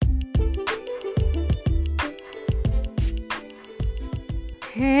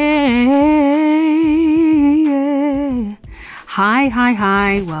Hey,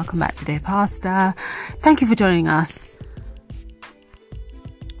 hi. Welcome back to Dear Pastor. Thank you for joining us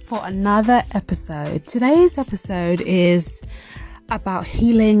for another episode. Today's episode is about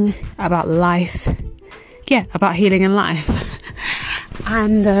healing, about life. Yeah, about healing and life.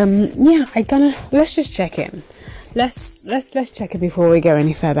 And let's just check in. Let's check in before we go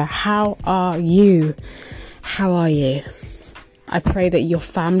any further. How are you? I pray that your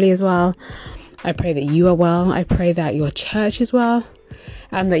family is well. I pray that you are well. I pray that your church is well,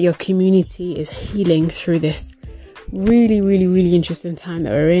 and that your community is healing through this really interesting time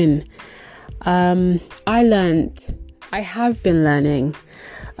that we're in. I have been learning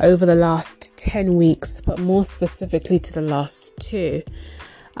over the last 10 weeks, but more specifically to the last 2,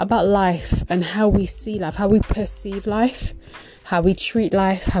 about life and how we see life, how we perceive life, how we treat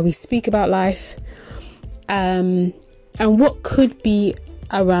life, how we speak about life, and what could be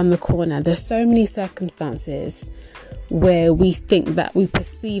around the corner. There's so many circumstances where we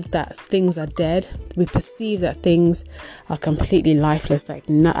perceive that things are dead. We perceive that things are completely lifeless, like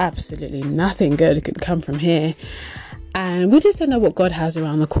absolutely nothing good can come from here. And we just don't know what God has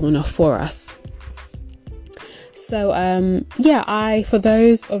around the corner for us. So, for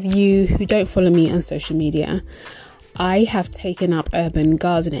those of you who don't follow me on social media, I have taken up urban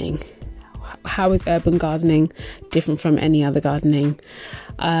gardening. How is urban gardening different from any other gardening?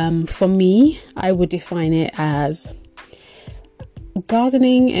 For me, I would define it as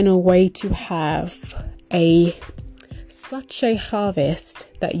gardening in a way to have such a harvest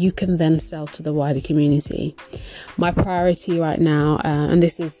that you can then sell to the wider community. My priority right now, and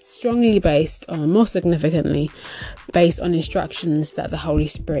this is strongly more significantly based on instructions that the Holy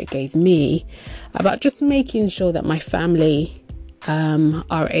Spirit gave me about just making sure that my family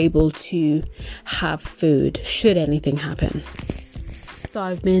are able to have food should anything happen. So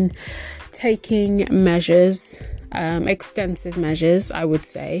I've been taking measures, extensive measures, I would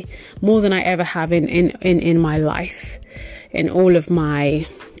say, more than I ever have in my life, in all of my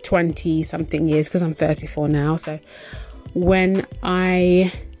 20 something years, because I'm 34 now. So when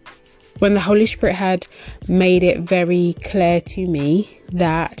the Holy Spirit had made it very clear to me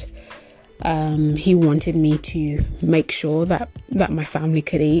that he wanted me to make sure that my family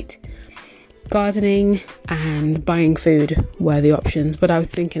could eat, gardening and buying food were the options. But I was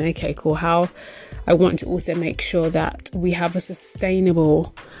thinking, okay, cool, how I want to also make sure that we have a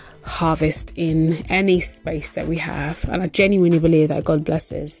sustainable harvest in any space that we have. And I genuinely believe that God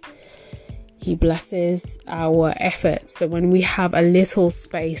blesses. He blesses our efforts. So when we have a little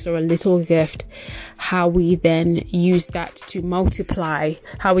space or a little gift, how we then use that to multiply,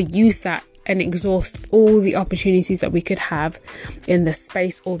 how we use that and exhaust all the opportunities that we could have in the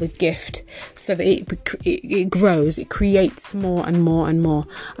space or the gift, so that it grows, it creates more and more and more.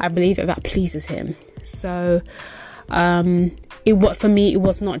 I believe that pleases him. So for me, it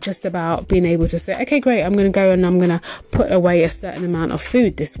was not just about being able to say, okay, great, I'm going to go and I'm going to put away a certain amount of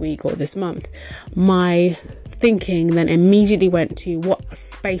food this week or this month. My thinking then immediately went to what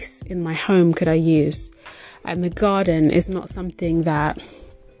space in my home could I use? And the garden is not something that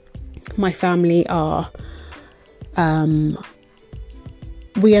my family are.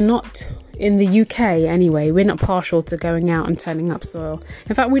 We are not, in the UK anyway, we're not partial to going out and turning up soil.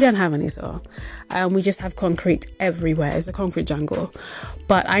 In fact, we don't have any soil. We just have concrete everywhere. It's a concrete jungle.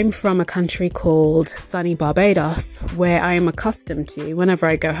 But I'm from a country called sunny Barbados, where I am accustomed to, whenever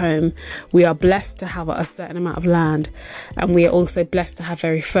I go home, we are blessed to have a certain amount of land, and we are also blessed to have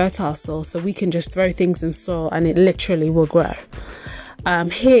very fertile soil, so we can just throw things in soil and it literally will grow.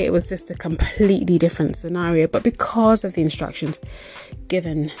 Here it was just a completely different scenario, but because of the instructions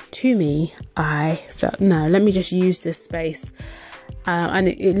given to me, I felt, no, let me just use this space. And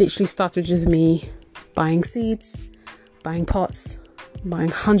it literally started with me buying seeds, buying pots, buying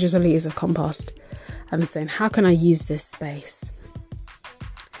hundreds of litres of compost, and saying, how can I use this space?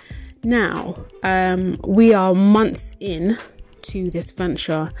 Now, we are months in to this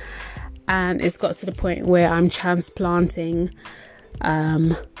venture, and it's got to the point where I'm transplanting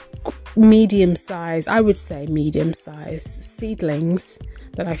medium size seedlings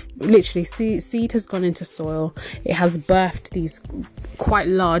that I've literally seed has gone into soil. It has birthed these quite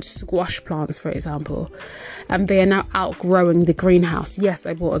large squash plants, for example, and they are now outgrowing the greenhouse. Yes,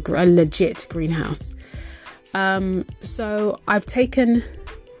 I bought a legit greenhouse. So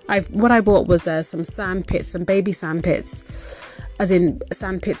what I bought was some sand pits, some baby sand pits, as in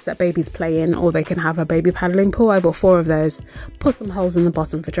sand pits that babies play in, or they can have a baby paddling pool. I bought 4 of those, put some holes in the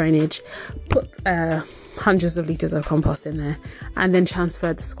bottom for drainage, put hundreds of litres of compost in there, and then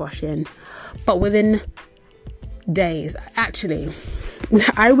transferred the squash in. But within days, actually,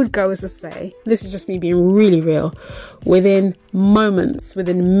 I would go as to say, this is just me being really real, within moments,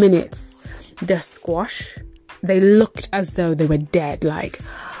 within minutes, the squash, they looked as though they were dead. Like,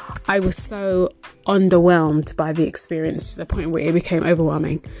 I was so underwhelmed by the experience to the point where it became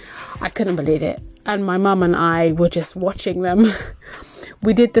overwhelming. I couldn't believe it. And my mum and I were just watching them.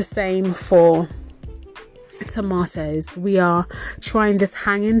 We did the same for tomatoes. We are trying this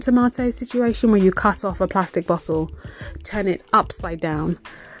hanging tomato situation where you cut off a plastic bottle, turn it upside down,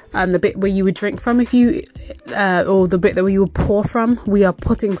 and the bit where you would drink from, or the bit that you would pour from, we are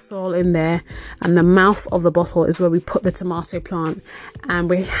putting soil in there, and the mouth of the bottle is where we put the tomato plant, and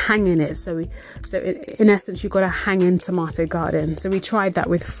we're hanging it. So in essence, you've got a hanging tomato garden. So we tried that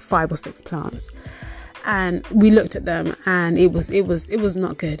with 5 or 6 plants, and we looked at them, and it was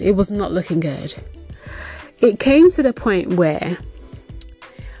not good. It was not looking good. It came to the point where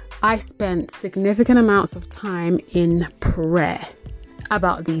I spent significant amounts of time in prayer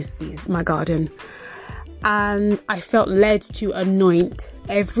about my garden, and I felt led to anoint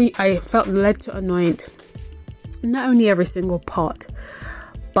not only every single pot,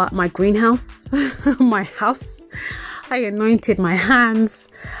 but my greenhouse, my house. I anointed my hands,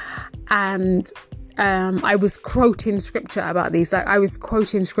 and I was quoting scripture about these. Like, I was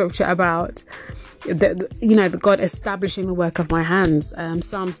quoting scripture about the God establishing the work of my hands.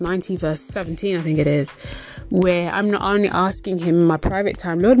 Psalms 90 verse 17, I think it is, where I'm not only asking him in my private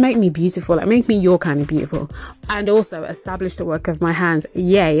time, Lord, make me beautiful, like make me your kind of beautiful, and also establish the work of my hands.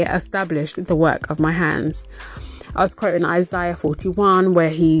 Yea, establish the work of my hands. I was quoting Isaiah 41, where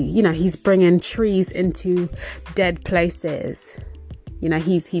he's bringing trees into dead places.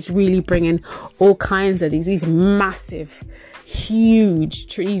 He's really bringing all kinds of these massive, huge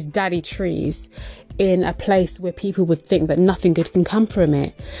trees, daddy trees, in a place where people would think that nothing good can come from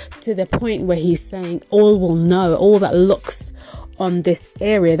it, to the point where he's saying all will know, all that looks on this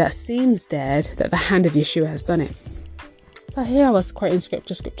area that seems dead, that the hand of Yeshua has done it. So here I was quoting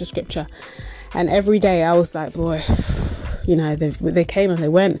scripture, and every day I was like, boy, they came and they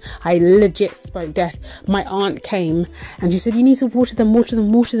went. I legit spoke death. My aunt came and she said, you need to water them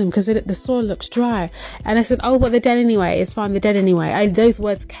because the soil looks dry. And I said, oh, but they're dead anyway. It's fine, they're dead anyway. Those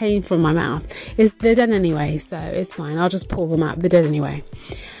words came from my mouth. They're dead anyway, so it's fine. I'll just pull them out. They're dead anyway.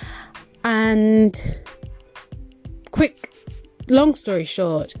 And long story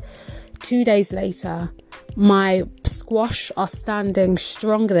short, 2 days later, my squash are standing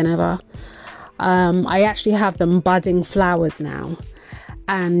stronger than ever. I actually have them budding flowers now,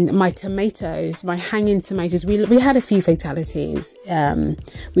 and my tomatoes, my hanging tomatoes, we had a few fatalities.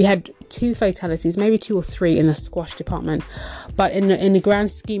 We had 2 fatalities, maybe 2 or 3 in the squash department, but in the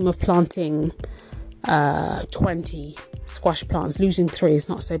grand scheme of planting 20 squash plants, losing 3 is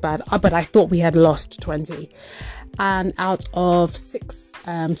not so bad. But I thought we had lost 20. And out of 6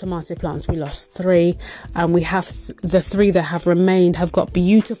 tomato plants, we lost 3, and we have the 3 that have remained have got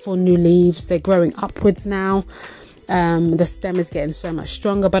beautiful new leaves. They're growing upwards now. The stem is getting so much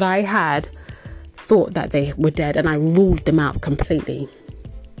stronger, but I had thought that they were dead, and I ruled them out completely.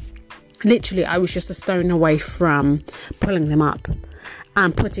 Literally, I was just a stone away from pulling them up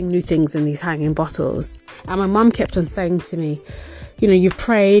and putting new things in these hanging bottles. And my mum kept on saying to me, you've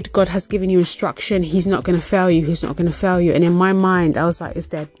prayed, God has given you instruction, he's not going to fail you. And in my mind, I was like, it's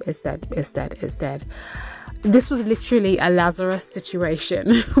dead. This was literally a Lazarus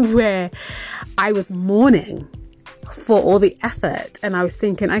situation where I was mourning for all the effort, and I was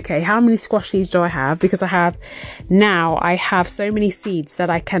thinking, okay, how many squash seeds do I have? Because I have so many seeds that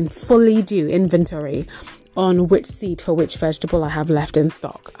I can fully do inventory on which seed for which vegetable I have left in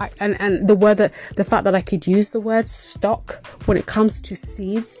stock. And the fact that I could use the word stock when it comes to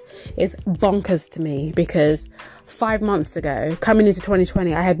seeds is bonkers to me, because 5 months ago, coming into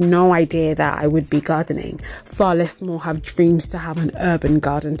 2020, I had no idea that I would be gardening, far less more have dreams to have an urban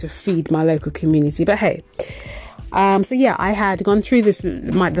garden to feed my local community. But hey, so yeah, I had gone through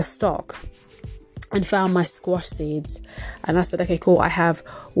the stock and found my squash seeds, and I said, okay, cool, I have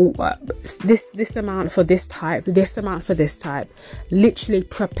this amount for this type, this amount for this type, literally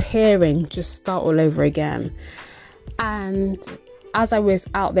preparing to start all over again. And as I was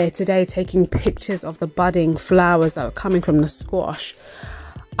out there today taking pictures of the budding flowers that were coming from the squash,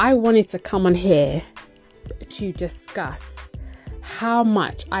 I wanted to come on here to discuss how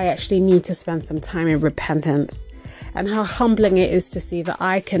much I actually need to spend some time in repentance, and how humbling it is to see that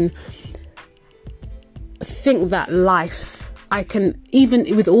I can think that life, I can,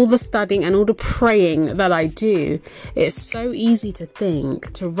 even with all the studying and all the praying that I do, it's so easy to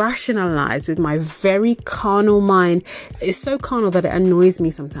think, to rationalize with my very carnal mind. It's so carnal that it annoys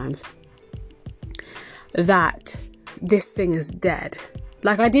me sometimes, that this thing is dead.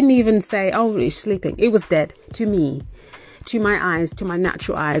 Like, I didn't even say, oh, it's sleeping. It was dead to me, to my eyes, to my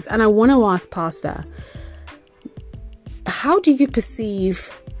natural eyes. And I want to ask, Pastor, how do you perceive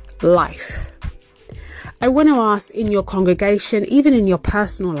life? I want to ask, in your congregation, even in your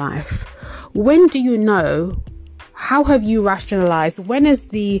personal life, when do you know? How have you rationalized? When is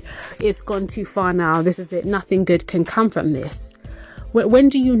it's gone too far now, this is it, nothing good can come from this? When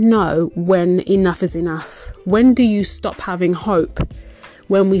do you know when enough is enough? When do you stop having hope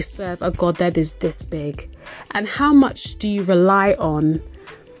when we serve a God that is this big? And how much do you rely on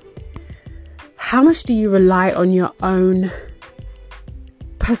your own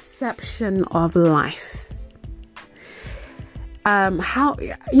perception of life?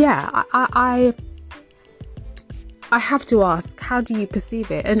 I have to ask, how do you perceive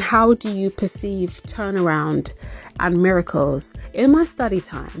it? And how do you perceive turnaround and miracles? In my study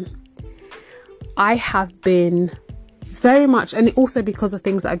time, I have been very much, and also because of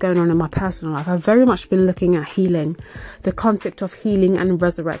things that are going on in my personal life, I've very much been looking at healing, the concept of healing and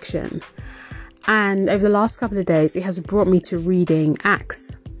resurrection. And over the last couple of days, it has brought me to reading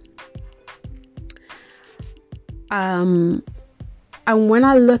Acts. And when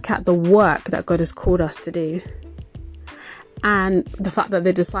I look at the work that God has called us to do, and the fact that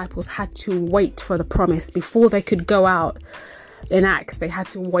the disciples had to wait for the promise before they could go out in Acts, they had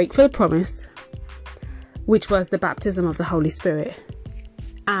to wait for the promise, which was the baptism of the Holy Spirit.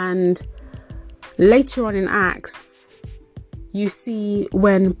 And later on in Acts, you see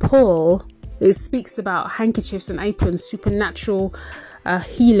when Paul speaks about handkerchiefs and aprons, supernatural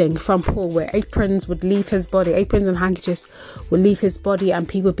healing from Paul, where aprons and handkerchiefs would leave his body and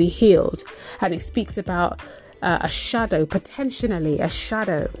people be healed. And it speaks about potentially a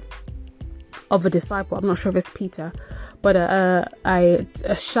shadow of a disciple. I'm not sure if it's Peter, but a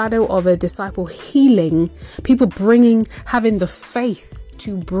shadow of a disciple healing people, having the faith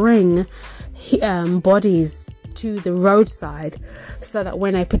to bring bodies to the roadside, so that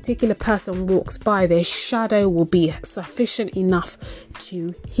when a particular person walks by, their shadow will be sufficient enough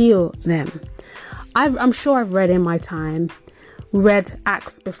to heal them. I'm sure I've read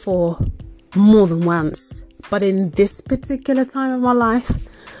Acts before more than once, but in this particular time of my life,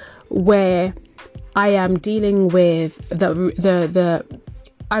 where I am dealing with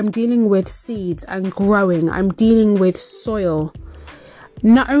I'm dealing with seeds and growing, I'm dealing with soil.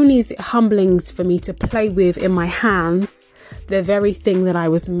 Not only is it humbling for me to play with in my hands the very thing that I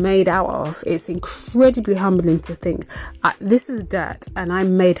was made out of, it's incredibly humbling to think, this is dirt and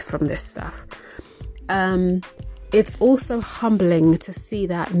I'm made from this stuff. It's also humbling to see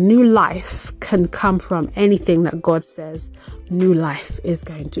that new life can come from anything that God says new life is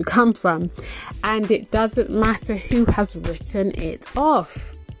going to come from. And it doesn't matter who has written it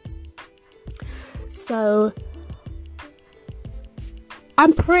off. So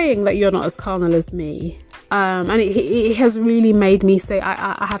I'm praying that you're not as carnal as me. And it has really made me say,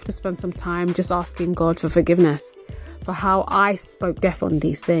 I have to spend some time just asking God for forgiveness for how I spoke death on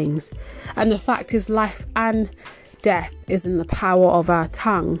these things. And the fact is, life and death is in the power of our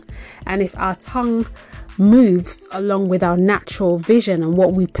tongue. And if our tongue moves along with our natural vision and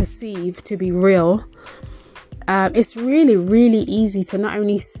what we perceive to be real, it's really, really easy to not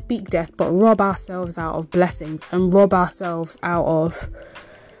only speak death, but rob ourselves out of blessings and rob ourselves out of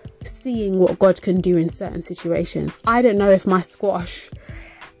seeing what God can do in certain situations. I don't know if my squash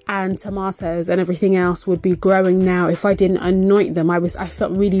and tomatoes and everything else would be growing now if I didn't anoint them. I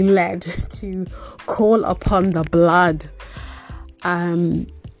felt really led to call upon the blood.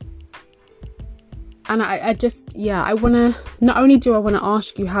 And I want to, not only do I want to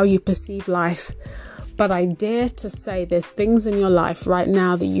ask you how you perceive life, but I dare to say there's things in your life right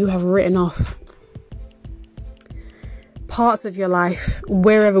now that you have written off. Parts of your life,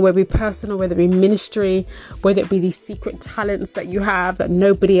 whether it be personal, whether it be ministry, whether it be these secret talents that you have that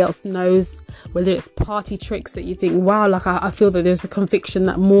nobody else knows, whether it's party tricks that you think, wow, like I feel that there's a conviction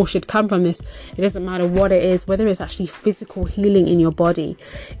that more should come from this. It doesn't matter what it is, whether it's actually physical healing in your body,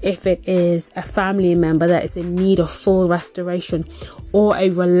 if it is a family member that is in need of full restoration, or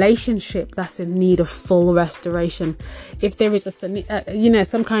a relationship that's in need of full restoration. If there is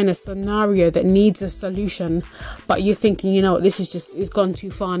some kind of scenario that needs a solution, but you're thinking, it's gone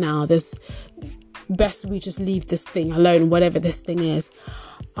too far now. This best we just leave this thing alone, whatever this thing is.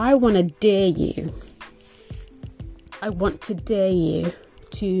 I want to dare you. I want to dare you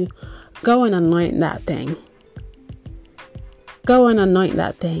to go and anoint that thing. Go and anoint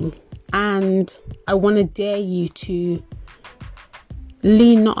that thing. And I want to dare you to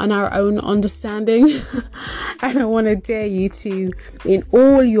lean not on our own understanding. And I want to dare you to, in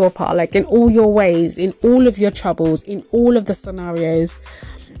all your part, like in all your ways, in all of your troubles, in all of the scenarios,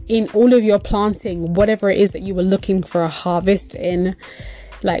 in all of your planting, whatever it is that you were looking for a harvest in,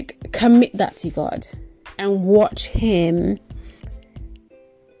 like commit that to God and watch him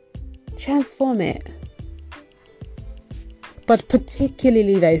transform it. But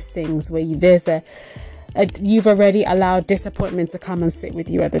particularly those things where you've already allowed disappointment to come and sit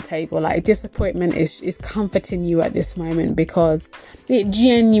with you at the table. Like disappointment is comforting you at this moment because it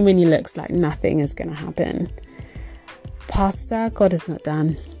genuinely looks like nothing is going to happen. Pastor, God is not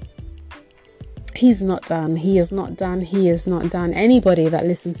done. He's not done. He is not done. He is not done. Anybody that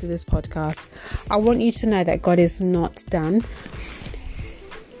listens to this podcast, I want you to know that God is not done.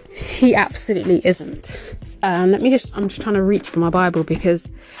 He absolutely isn't. I'm just trying to reach for my Bible because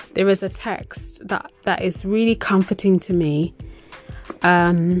there is a text that is really comforting to me,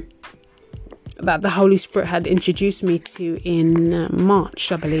 that the Holy Spirit had introduced me to in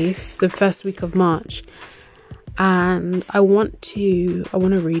March, I believe, the first week of March. And I want to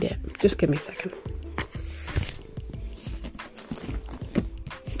read it. Just give me a second.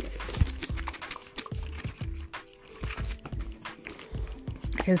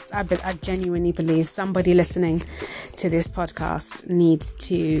 Because I genuinely believe somebody listening to this podcast needs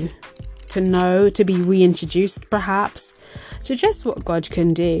to know, to be reintroduced perhaps to just what God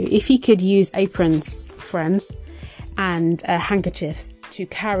can do. If he could use aprons, friends, and handkerchiefs to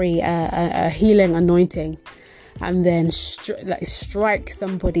carry a healing anointing and then strike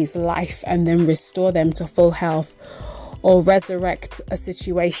somebody's life and then restore them to full health, or resurrect a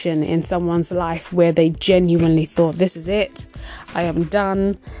situation in someone's life where they genuinely thought, this is it, I am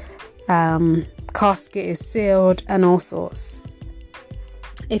done, casket is sealed and all sorts.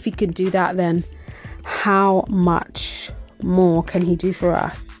 If he can do that, then how much more can he do for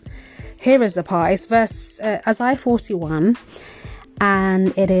us? Here is the part. It's verse Isaiah 41,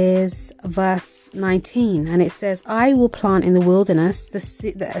 and it is verse 19, and it says, I will plant in the wilderness the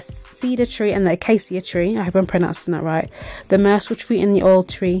cedar tree and the acacia tree. I hope I'm pronouncing that right. The myrtle tree and the oil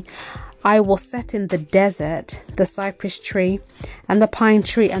tree. I will set in the desert the cypress tree and the pine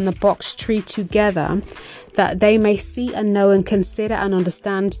tree and the box tree together, that they may see and know and consider and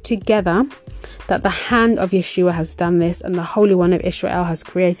understand together that the hand of Yeshua has done this and the Holy One of Israel has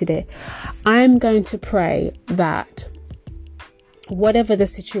created it. I'm going to pray that whatever the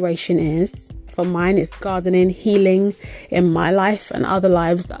situation is, for mine it's gardening, healing in my life, and other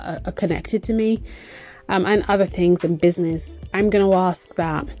lives are connected to me, and other things in business. I'm going to ask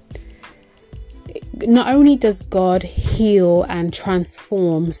that not only does God heal and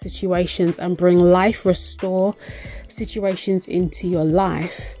transform situations and bring life, restore situations into your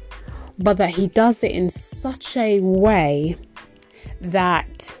life, but that he does it in such a way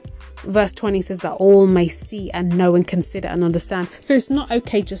that verse 20 says that all may see and know and consider and understand. So it's not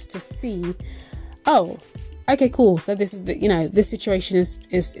okay just to see, oh, okay, cool, so this is this situation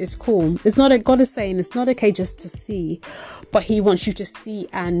is cool. It's not God is saying it's not okay just to see, but he wants you to see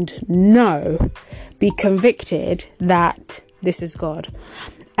and know, be convicted that this is God.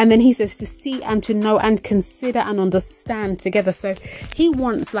 And then he says to see and to know and consider and understand together. So he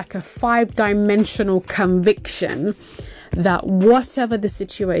wants like a 5-dimensional conviction that whatever the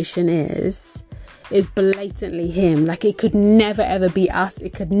situation is blatantly him. Like it could never ever be us.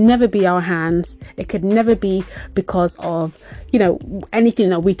 It could never be our hands. It could never be because of, anything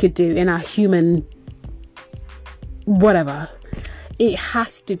that we could do in our human whatever. It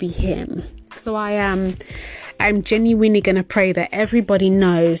has to be him. So I'm genuinely going to pray that everybody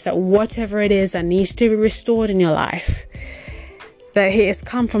knows that whatever it is that needs to be restored in your life, that it has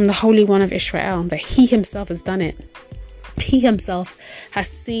come from the Holy One of Israel, that he himself has done it. He himself has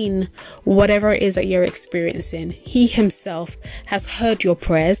seen whatever it is that you're experiencing. He himself has heard your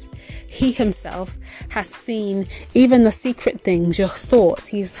prayers. He himself has seen even the secret things, your thoughts.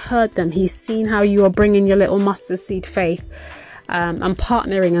 He's heard them. He's seen how you are bringing your little mustard seed faith and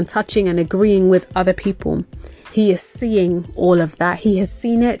partnering and touching and agreeing with other people. He is seeing all of that. He has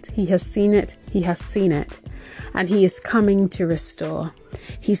seen it. He has seen it. He has seen it. And he is coming to restore.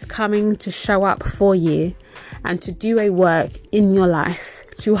 He's coming to show up for you and to do a work in your life,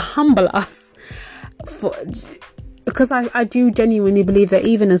 to humble us. Because I do genuinely believe that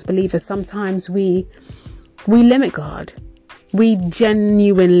even as believers, sometimes we limit God. We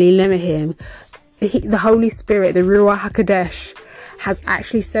genuinely limit him. The Holy Spirit, the Ruach HaKodesh, has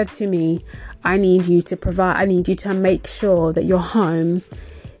actually said to me, I need you to make sure that your home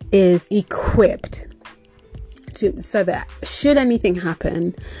is equipped so that should anything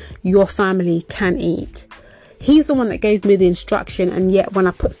happen, your family can eat. He's the one that gave me the instruction, and yet when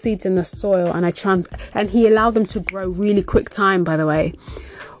I put seeds in the soil and and he allowed them to grow really quick time, by the way.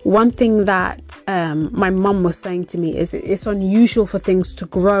 One thing that my mum was saying to me is it's unusual for things to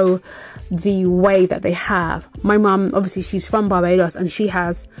grow the way that they have. My mum, obviously, she's from Barbados, and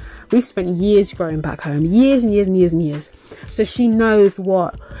we've spent years growing back home, years and years and years and years. So she knows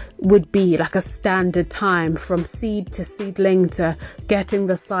what would be like a standard time from seed to seedling to getting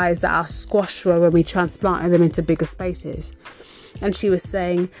the size that our squash were when we transplanted them into bigger spaces. And she was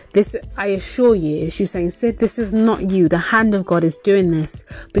saying, this, I assure you, she was saying, Sid, this is not you. The hand of God is doing this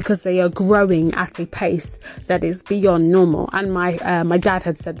because they are growing at a pace that is beyond normal. And my dad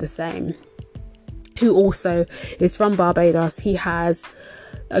had said the same, who also is from Barbados. He has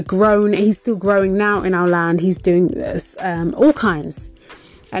he's still growing now in our land. He's doing this, all kinds.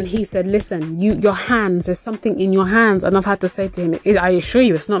 And he said, listen, your hands, there's something in your hands. And I've had to say to him, I assure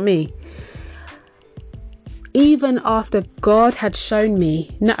you, it's not me. Even after God had shown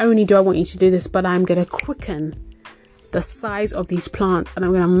me, not only do I want you to do this, but I'm going to quicken the size of these plants, and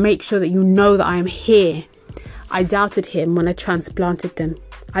I'm going to make sure that you know that I am here. I doubted him when I transplanted them.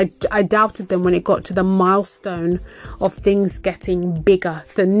 I doubted them when it got to the milestone of things getting bigger.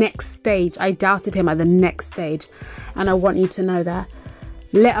 The next stage, I doubted him at the next stage. And I want you to know that.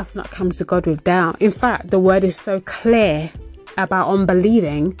 Let us not come to God with doubt. In fact, the word is so clear about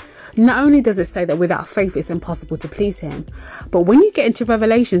unbelieving. Not only does it say that without faith it's impossible to please him, but when you get into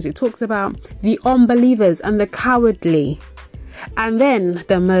Revelations, it talks about the unbelievers and the cowardly, and then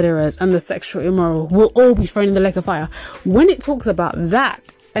the murderers and the sexual immoral will all be thrown in the lake of fire. When it talks about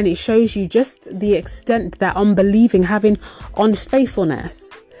that, and it shows you just the extent that unbelieving, having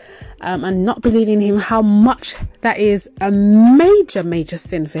unfaithfulness, and not believing in him, how much that is a major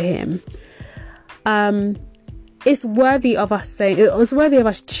sin for him. It's worthy of us saying, it's worthy of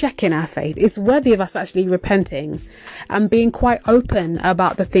us checking our faith. It's worthy of us actually repenting and being quite open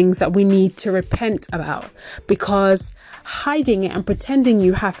about the things that we need to repent about, because hiding it and pretending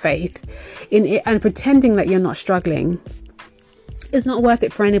you have faith in it and pretending that you're not struggling is not worth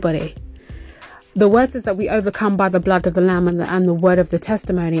it for anybody. The word says that we overcome by the blood of the Lamb and the word of the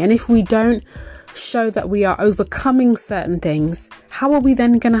testimony. And if we don't show that we are overcoming certain things, how are we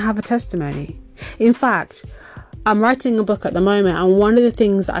then going to have a testimony? In fact, I'm writing a book at the moment, and one of the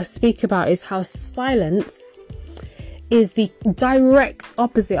things that I speak about is how silence is the direct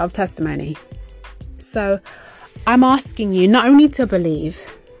opposite of testimony. So I'm asking you not only to believe,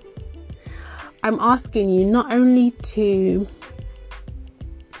 I'm asking you not only to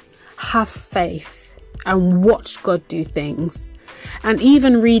have faith and watch God do things, and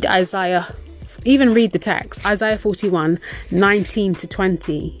even read the text, Isaiah 41, 19 to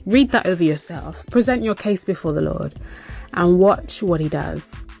 20. Read that over yourself. Present your case before the Lord and watch what he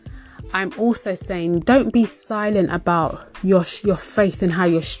does. I'm also saying, don't be silent about your faith and how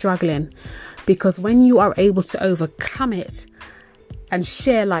you're struggling, because when you are able to overcome it and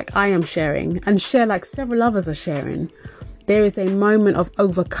share like I am sharing and share like several others are sharing, there is a moment of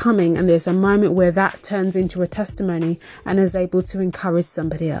overcoming, and there's a moment where that turns into a testimony and is able to encourage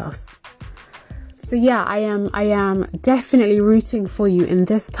somebody else. So yeah, I am definitely rooting for you in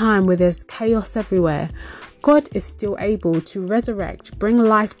this time where there's chaos everywhere. God is still able to resurrect, bring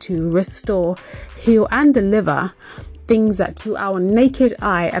life to, restore, heal and deliver things that to our naked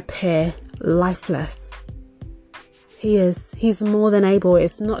eye appear lifeless. He's more than able.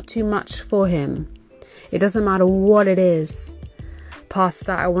 It's not too much for him. It doesn't matter what it is. Past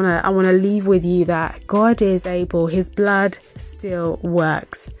that, I want to leave with you that God is able. His blood still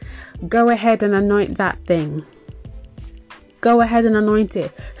works. Go ahead and anoint that thing. Go ahead and anoint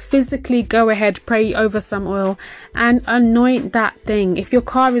it. Physically go ahead, pray over some oil and anoint that thing. If your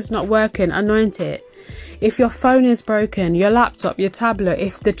car is not working, anoint it. If your phone is broken, your laptop, your tablet,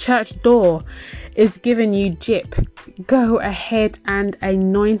 if the church door is giving you jip, go ahead and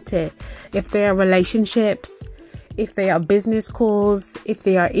anoint it. If there are relationships, if they are business calls, if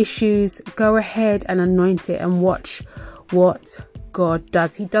there are issues, go ahead and anoint it and watch what God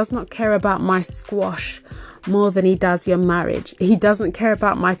does. He does not care about my squash more than he does your marriage. He doesn't care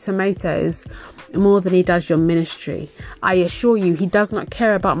about my tomatoes more than he does your ministry. I assure you, he does not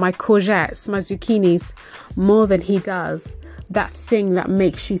care about my courgettes, my zucchinis more than he does that thing that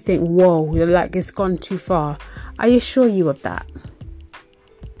makes you think, whoa, you're like it's gone too far. I assure you of that.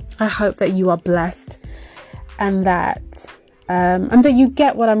 I hope that you are blessed and that you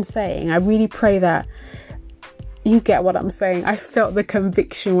get what I'm saying. I really pray that you get what I'm saying. I felt the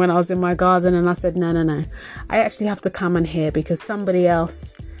conviction when I was in my garden and I said, no. I actually have to come and hear, because somebody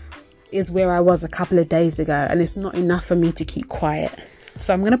else is where I was a couple of days ago and it's not enough for me to keep quiet.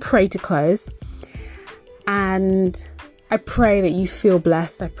 So I'm going to pray to close. And I pray that you feel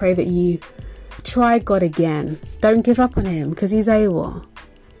blessed. I pray that you try God again. Don't give up on him, because he's able.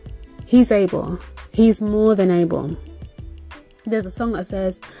 He's able. He's more than able. There's a song that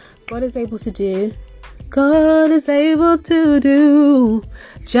says, God is able to do. God is able to do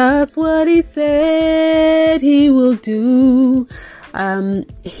just what he said he will do.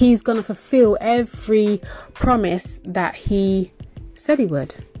 He's going to fulfill every promise that he said he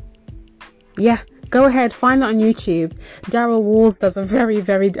would. Yeah, go ahead, find it on YouTube. Daryl Walls does a very,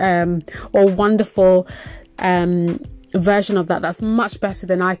 very wonderful version of that. That's much better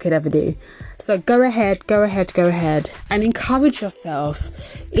than I could ever do. So go ahead and encourage yourself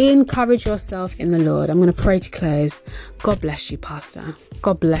in the Lord. I'm going to pray to close. God bless you, Pastor.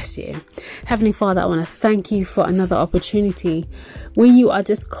 God bless you. Heavenly Father, I want to thank you for another opportunity where you are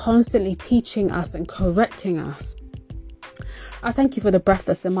just constantly teaching us and correcting us. I thank you for the breath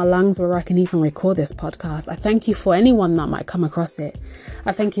that's in my lungs where I can even record this podcast. I thank you for anyone that might come across it.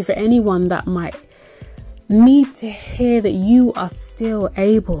 I thank you for anyone that might need to hear that you are still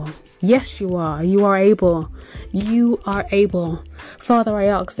able. Yes, you are. You are able. You are able. Father, I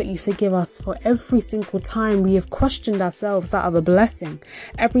ask that you forgive us for every single time we have questioned ourselves out of a blessing.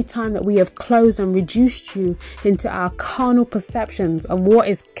 Every time that we have closed and reduced you into our carnal perceptions of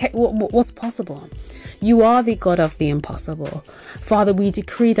what's possible. You are the God of the impossible. Father, we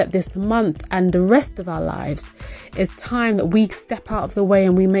decree that this month and the rest of our lives is time that we step out of the way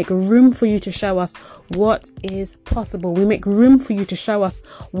and we make room for you to show us what is possible. We make room for you to show us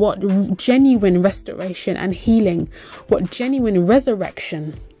what genuine restoration and healing, what genuine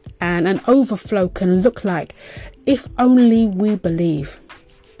resurrection and an overflow can look like if only we believe.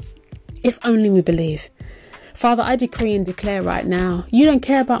 If only we believe. Father, I decree and declare right now, you don't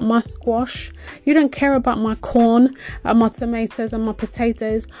care about my squash. You don't care about my corn and my tomatoes and my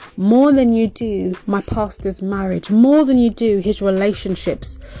potatoes more than you do my pastor's marriage, more than you do his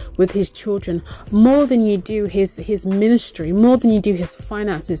relationships with his children, more than you do his ministry, more than you do his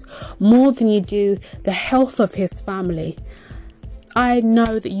finances, more than you do the health of his family. I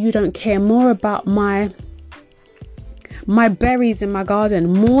know that you don't care more about my berries in my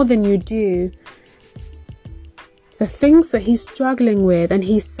garden more than you do the things that he's struggling with. And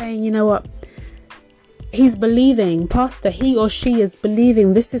he's saying, you know what? He's believing, Pastor, he or she is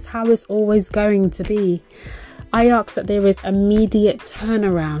believing this is how it's always going to be. I ask that there is immediate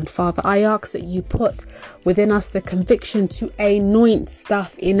turnaround, Father. I ask that you put within us the conviction to anoint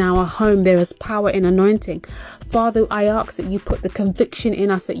stuff in our home. There is power in anointing. Father, I ask that you put the conviction in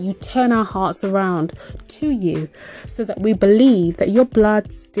us, that you turn our hearts around to you so that we believe that your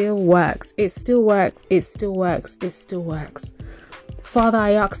blood still works. It still works. It still works. It still works. Father,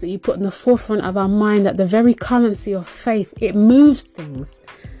 I ask that you put in the forefront of our mind that the very currency of faith, it moves things.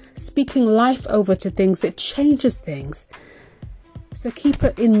 Speaking life over to things, it changes things. So keep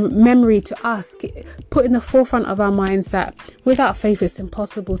it in memory to us, put in the forefront of our minds that without faith it's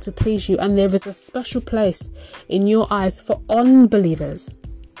impossible to please you, and there is a special place in your eyes for unbelievers.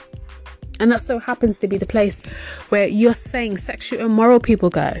 And that so happens to be the place where you're saying sexually immoral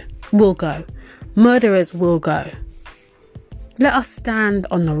people will go, murderers will go. Let us stand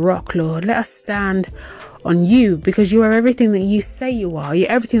on the rock, Lord. Let us stand on you, because you are everything that you say you are.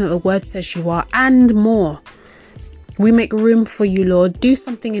 You're everything that the word says you are and more. We make room for you, Lord. Do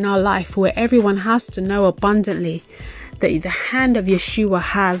something in our life where everyone has to know abundantly that the hand of Yeshua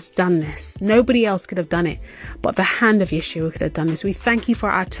has done this. Nobody else could have done it, but the hand of Yeshua could have done this. We thank you for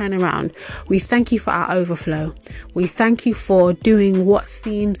our turnaround. We thank you for our overflow. We thank you for doing what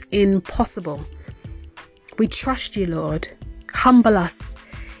seems impossible. We trust you, Lord. Humble us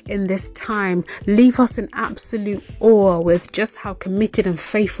in this time. Leave us in absolute awe with just how committed and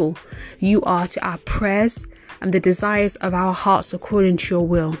faithful you are to our prayers and the desires of our hearts according to your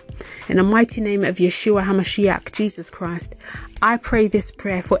will. In the mighty name of Yeshua HaMashiach, Jesus Christ, I pray this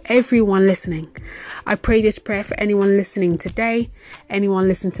prayer for everyone listening. I pray this prayer for anyone listening today, anyone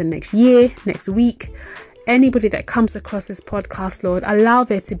listening to next year, next week, anybody that comes across this podcast, Lord. Allow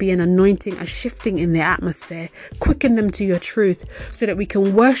there to be an anointing, a shifting in the atmosphere. Quicken them to your truth so that we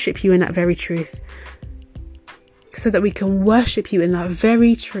can worship you in that very truth.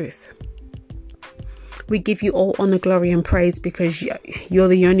 We give you all honor, glory and praise because you're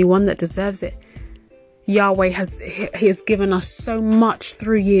the only one that deserves it. Yahweh has given us so much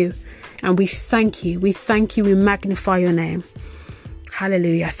through you, and we thank you. We magnify your name.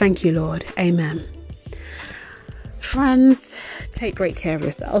 Hallelujah. Thank you, Lord. Amen. Friends, take great care of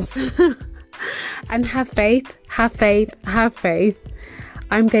yourselves and have faith.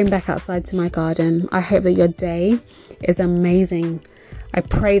 I'm going back outside to my garden. I hope that your day is amazing. I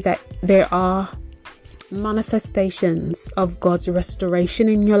pray that there are manifestations of God's restoration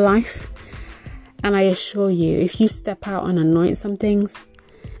in your life. And I assure you, if you step out and anoint some things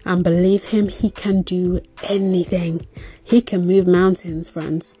and believe Him, He can do anything. He can move mountains,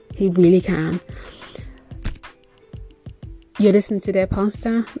 friends. He really can. You're listening to Dear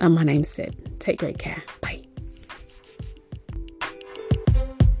Pastor, and my name's Sid. Take great care.